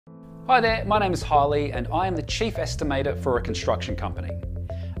Hi there, my name is Harley and I am the Chief Estimator for a construction company.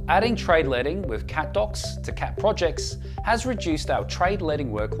 Adding trade letting with CATDocs to CATProjects has reduced our trade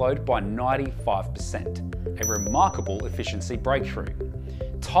letting workload by 95%, a remarkable efficiency breakthrough.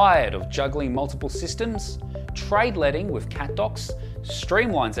 Tired of juggling multiple systems? Trade letting with CATDocs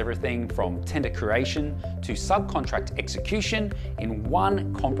streamlines everything from tender creation to subcontract execution in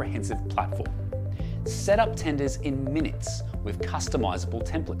one comprehensive platform. Set up tenders in minutes with customizable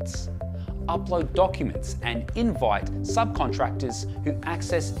templates. Upload documents and invite subcontractors who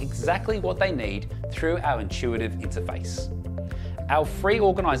access exactly what they need through our intuitive interface. Our free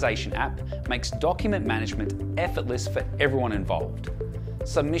organisation app makes document management effortless for everyone involved.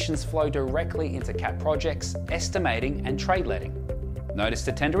 Submissions flow directly into CATProjects, estimating and trade letting. Notice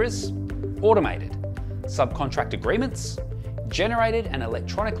to tenderers? Automated. Subcontract agreements? Generated and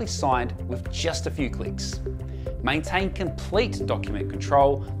electronically signed with just a few clicks. Maintain complete document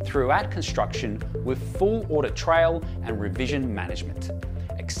control throughout construction with full audit trail and revision management.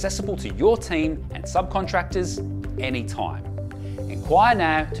 Accessible to your team and subcontractors anytime. Inquire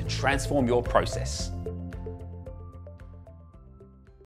now to transform your process.